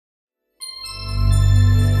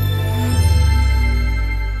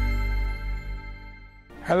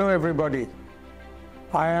Hello everybody.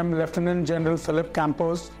 I am Lieutenant General Philip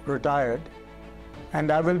Campose, retired, and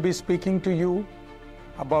I will be speaking to you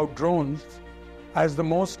about drones as the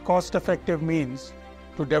most cost-effective means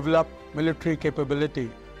to develop military capability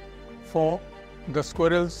for the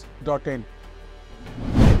squirrels.in.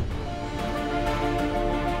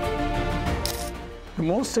 The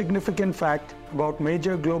most significant fact about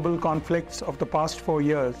major global conflicts of the past 4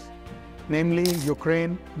 years, namely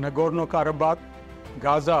Ukraine, Nagorno-Karabakh,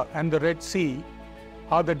 Gaza and the Red Sea,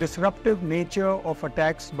 are the disruptive nature of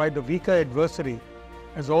attacks by the weaker adversary,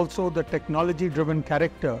 as also the technology-driven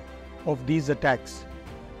character of these attacks.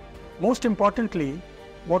 Most importantly,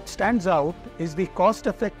 what stands out is the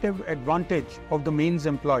cost-effective advantage of the means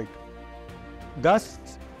employed. Thus,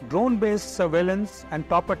 drone-based surveillance and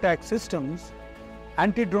top attack systems,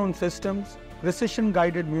 anti-drone systems,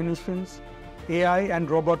 precision-guided munitions, AI and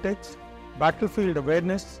robotics, battlefield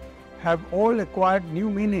awareness, have all acquired new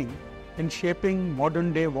meaning in shaping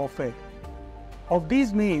modern-day warfare. Of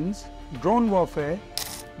these means, drone warfare,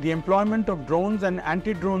 the employment of drones and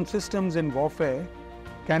anti-drone systems in warfare,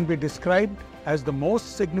 can be described as the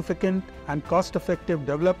most significant and cost-effective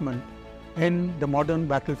development in the modern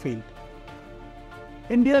battlefield.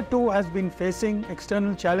 India too has been facing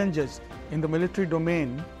external challenges in the military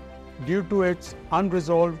domain due to its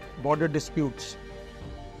unresolved border disputes.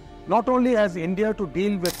 Not only has India to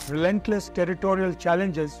deal with relentless territorial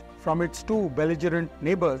challenges from its two belligerent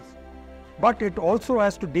neighbors, but it also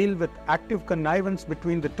has to deal with active connivance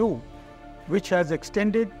between the two, which has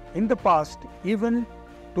extended in the past even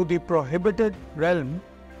to the prohibited realm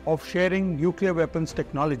of sharing nuclear weapons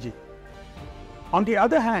technology. On the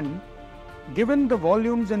other hand, given the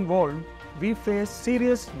volumes involved, we face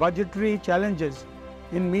serious budgetary challenges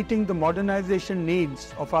in meeting the modernization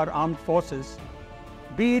needs of our armed forces,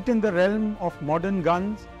 be it in the realm of modern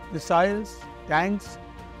guns, missiles, tanks,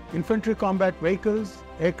 infantry combat vehicles,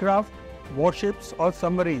 aircraft, warships or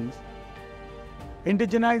submarines.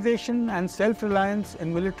 Indigenization and self-reliance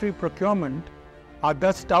in military procurement are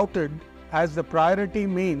thus touted as the priority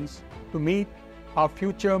means to meet our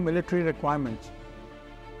future military requirements.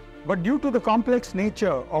 But due to the complex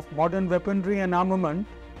nature of modern weaponry and armament,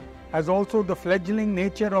 as also the fledgling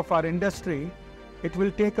nature of our industry, it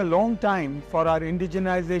will take a long time for our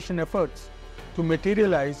indigenization efforts to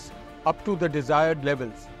materialize up to the desired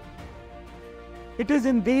levels. It is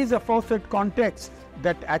in these aforesaid contexts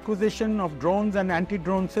that acquisition of drones and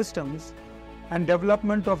anti-drone systems and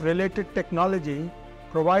development of related technology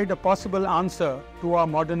provide a possible answer to our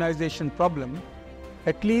modernization problem,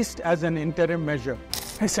 at least as an interim measure.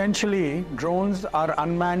 Essentially, drones are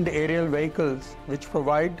unmanned aerial vehicles which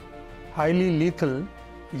provide highly lethal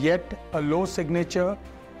yet a low signature,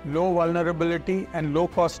 low vulnerability and low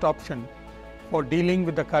cost option for dealing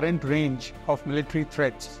with the current range of military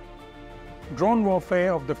threats. Drone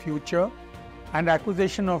warfare of the future and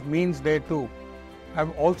acquisition of means thereto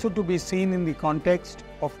have also to be seen in the context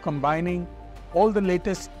of combining all the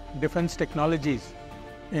latest defense technologies,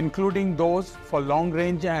 including those for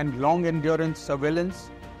long-range and long-endurance surveillance,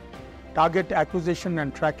 target acquisition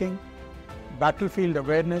and tracking, battlefield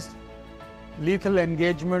awareness, lethal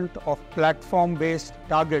engagement of platform-based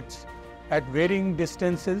targets at varying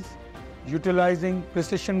distances, utilizing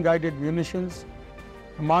precision-guided munitions,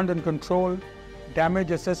 command and control,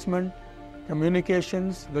 damage assessment,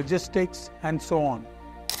 communications, logistics, and so on.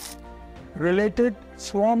 Related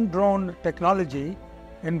swarm drone technology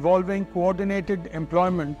involving coordinated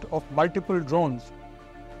employment of multiple drones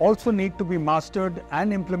also need to be mastered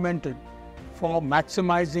and implemented for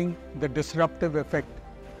maximizing the disruptive effect.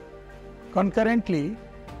 Concurrently,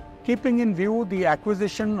 keeping in view the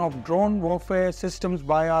acquisition of drone warfare systems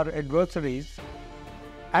by our adversaries,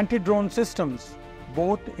 anti-drone systems,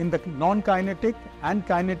 both in the non-kinetic and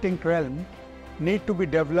kinetic realm, need to be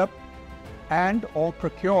developed and or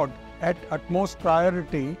procured at utmost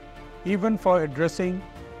priority even for addressing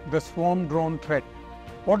the swarm drone threat.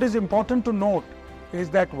 What is important to note is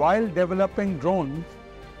that while developing drones,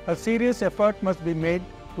 a serious effort must be made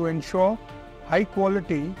to ensure high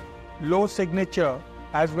quality, low signature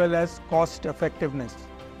as well as cost effectiveness.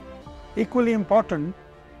 Equally important,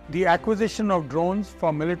 the acquisition of drones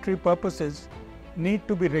for military purposes need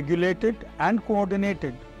to be regulated and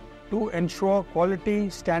coordinated to ensure quality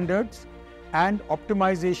standards and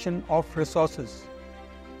optimization of resources.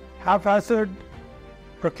 Haphazard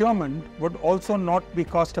procurement would also not be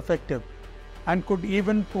cost effective and could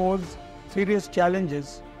even pose serious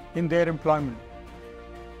challenges in their employment.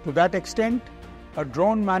 To that extent, a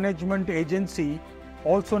drone management agency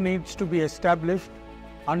also needs to be established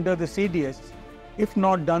under the CDS, if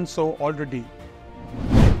not done so already.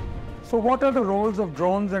 So what are the roles of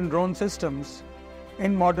drones and drone systems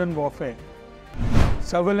in modern warfare?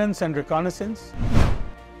 Surveillance and reconnaissance,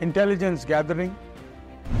 intelligence gathering,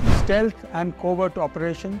 stealth and covert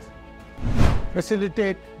operations,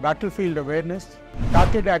 facilitate battlefield awareness,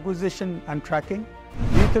 target acquisition and tracking,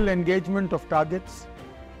 lethal engagement of targets,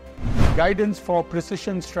 guidance for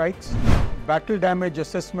precision strikes, battle damage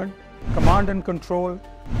assessment, command and control,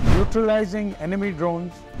 neutralizing enemy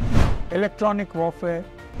drones, electronic warfare,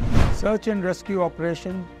 search and rescue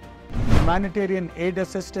operations, humanitarian aid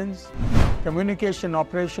assistance, communication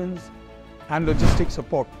operations, and logistic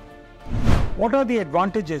support. What are the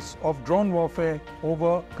advantages of drone warfare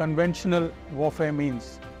over conventional warfare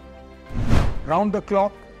means?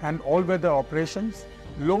 Round-the-clock and all-weather operations,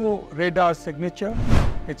 low radar signature,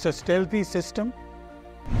 it's a stealthy system,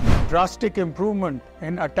 drastic improvement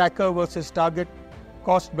in attacker versus target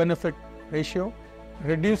cost-benefit ratio,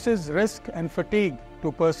 reduces risk and fatigue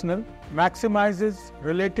to personnel, maximizes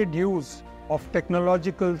related use of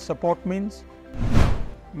technological support means,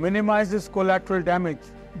 minimizes collateral damage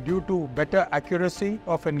due to better accuracy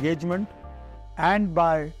of engagement and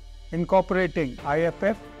by incorporating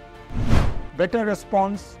IFF, better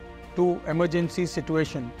response to emergency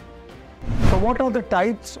situation. So what are the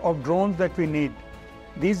types of drones that we need?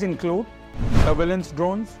 These include surveillance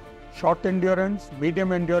drones, short endurance,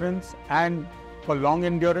 medium endurance, and for long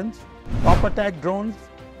endurance, top attack drones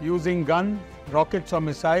using guns, rockets or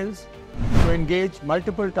missiles to engage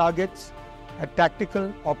multiple targets at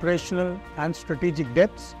tactical, operational and strategic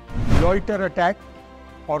depths, loiter attack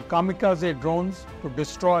or kamikaze drones to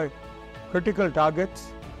destroy critical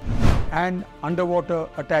targets, and underwater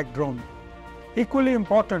attack drone. Equally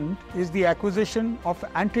important is the acquisition of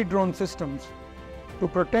anti-drone systems to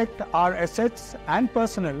protect our assets and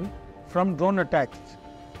personnel from drone attacks,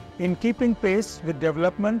 in keeping pace with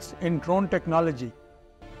developments in drone technology.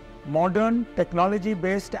 Modern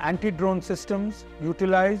technology-based anti-drone systems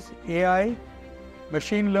utilize AI,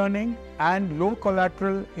 machine learning and low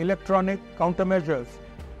collateral electronic countermeasures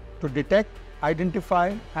to detect,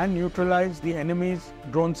 identify and neutralize the enemy's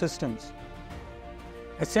drone systems.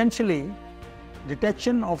 Essentially,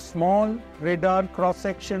 detection of small radar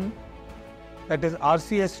cross-section, that is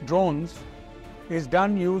RCS drones, is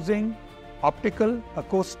done using optical,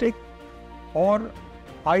 acoustic or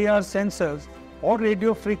IR sensors or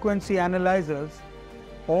radio frequency analyzers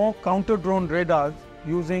or counter-drone radars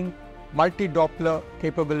using multi-Doppler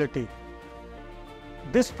capability.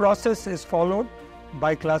 This process is followed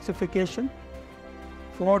by classification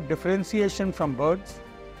for differentiation from birds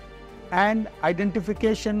and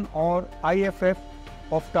identification or IFF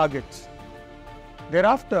of targets.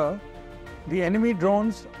 Thereafter, the enemy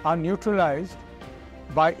drones are neutralized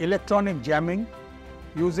by electronic jamming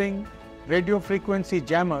using radio frequency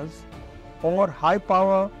jammers or high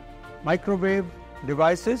power microwave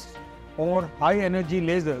devices or high energy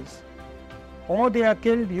lasers, or they are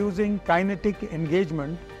killed using kinetic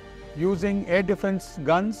engagement using air defense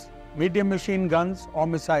guns, medium machine guns or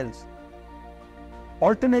missiles.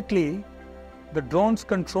 Alternately, the drone's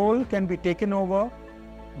control can be taken over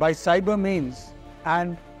by cyber means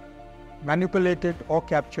and manipulated or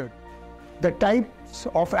captured. The types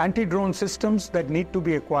of anti-drone systems that need to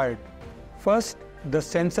be acquired. First, the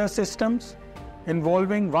sensor systems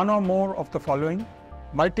involving one or more of the following: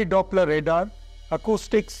 multi-Doppler radar,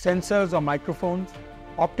 acoustic sensors or microphones,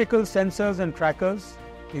 optical sensors and trackers,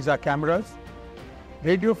 these are cameras,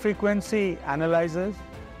 radio frequency analyzers,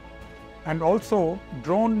 and also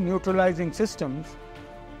drone neutralizing systems.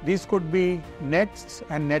 These could be nets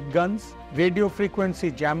and net guns, radio frequency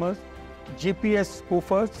jammers, GPS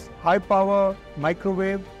spoofers, high power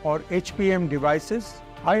microwave or HPM devices,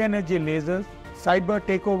 high energy lasers, cyber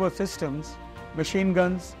takeover systems, machine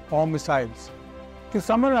guns or missiles. To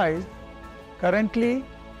summarize, currently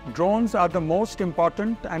drones are the most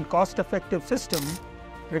important and cost-effective system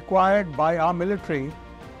required by our military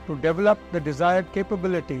to develop the desired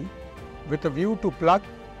capability with a view to plug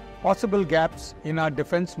possible gaps in our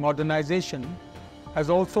defense modernization, as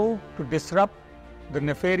also to disrupt the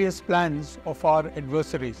nefarious plans of our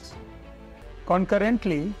adversaries.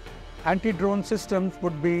 Concurrently, anti-drone systems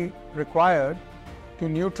would be required to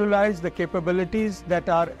neutralize the capabilities that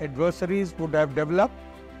our adversaries would have developed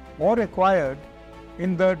or acquired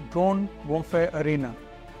in the drone warfare arena.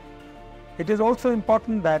 It is also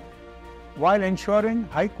important that while ensuring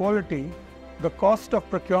high quality, the cost of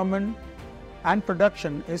procurement and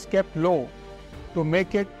production is kept low to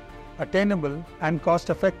make it attainable and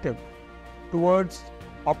cost-effective towards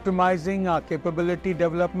optimizing our capability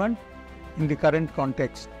development in the current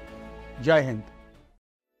context. Jai Hind.